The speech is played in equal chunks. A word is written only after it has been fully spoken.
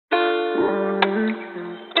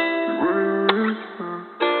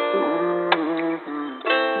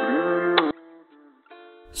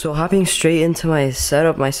So hopping straight into my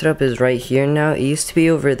setup is right here now. It used to be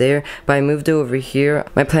over there, but I moved it over here.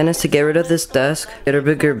 My plan is to get rid of this desk, get a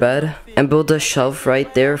bigger bed, and build a shelf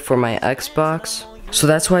right there for my Xbox. So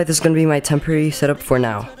that's why this is going to be my temporary setup for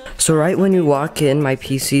now. So right when you walk in, my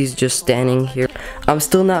PC is just standing here. I'm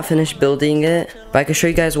still not finished building it, but I can show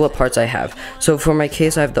you guys what parts I have. So for my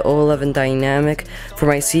case, I have the O11 Dynamic. For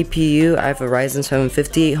my CPU, I have a Ryzen 7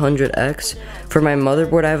 5800X. For my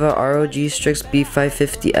motherboard, I have a ROG Strix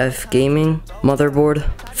B550F gaming motherboard.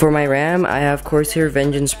 For my RAM, I have Corsair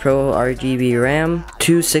Vengeance Pro RGB RAM,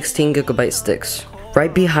 two 16GB sticks.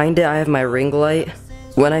 Right behind it, I have my ring light.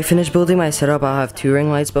 When I finish building my setup, I'll have two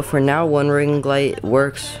ring lights, but for now, one ring light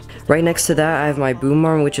works. Right next to that, I have my boom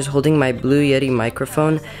arm, which is holding my Blue Yeti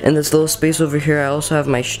microphone. In this little space over here, I also have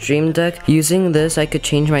my stream deck. Using this, I could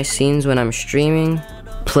change my scenes when I'm streaming,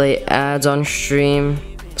 play ads on stream,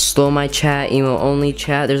 slow my chat, emo only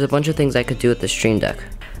chat. There's a bunch of things I could do with the stream deck.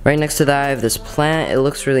 Right next to that, I have this plant. It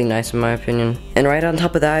looks really nice in my opinion. And right on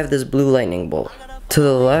top of that, I have this blue lightning bolt. To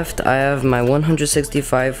the left, I have my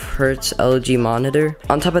 165Hz LG monitor.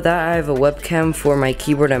 On top of that, I have a webcam for my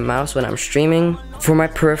keyboard and mouse when I'm streaming. For my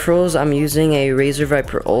peripherals, I'm using a Razer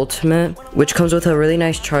Viper Ultimate, which comes with a really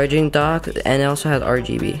nice charging dock, and it also has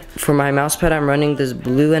RGB. For my mousepad, I'm running this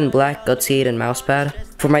blue and black Gutsy 8 mousepad.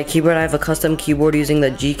 For my keyboard, I have a custom keyboard using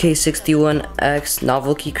the GK61X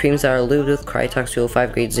novel key creams that are lubed with Krytox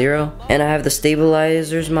 205 grade 0. And I have the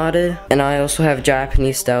stabilizers modded, and I also have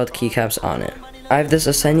Japanese styled keycaps on it. I have this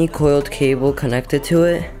Asceni coiled cable connected to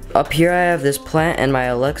it. Up here I have this plant and my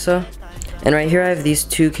Alexa. And right here I have these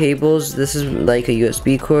two cables. This is like a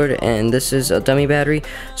USB cord and this is a dummy battery.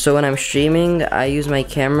 So when I'm streaming, I use my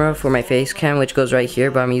camera for my face cam, which goes right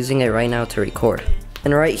here, but I'm using it right now to record.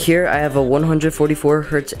 And right here I have a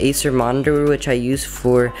 144Hz Acer monitor, which I use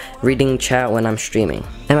for reading chat when I'm streaming.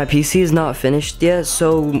 And my PC is not finished yet,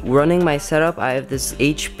 so running my setup, I have this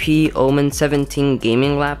HP Omen 17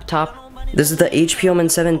 gaming laptop. This is the HP Omen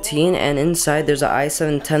 17, and inside there's an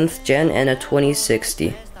i7 10th gen and a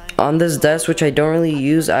 2060. On this desk, which I don't really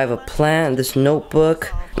use, I have a plant, this notebook,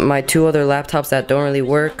 my two other laptops that don't really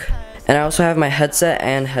work, and I also have my headset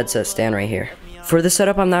and headset stand right here. For this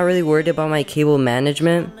setup, I'm not really worried about my cable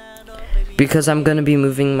management because I'm going to be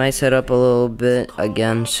moving my setup a little bit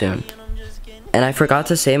again soon. And I forgot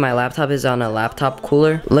to say my laptop is on a laptop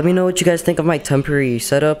cooler. Let me know what you guys think of my temporary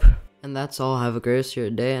setup. And that's all. Have a great rest of your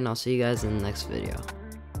day, and I'll see you guys in the next video.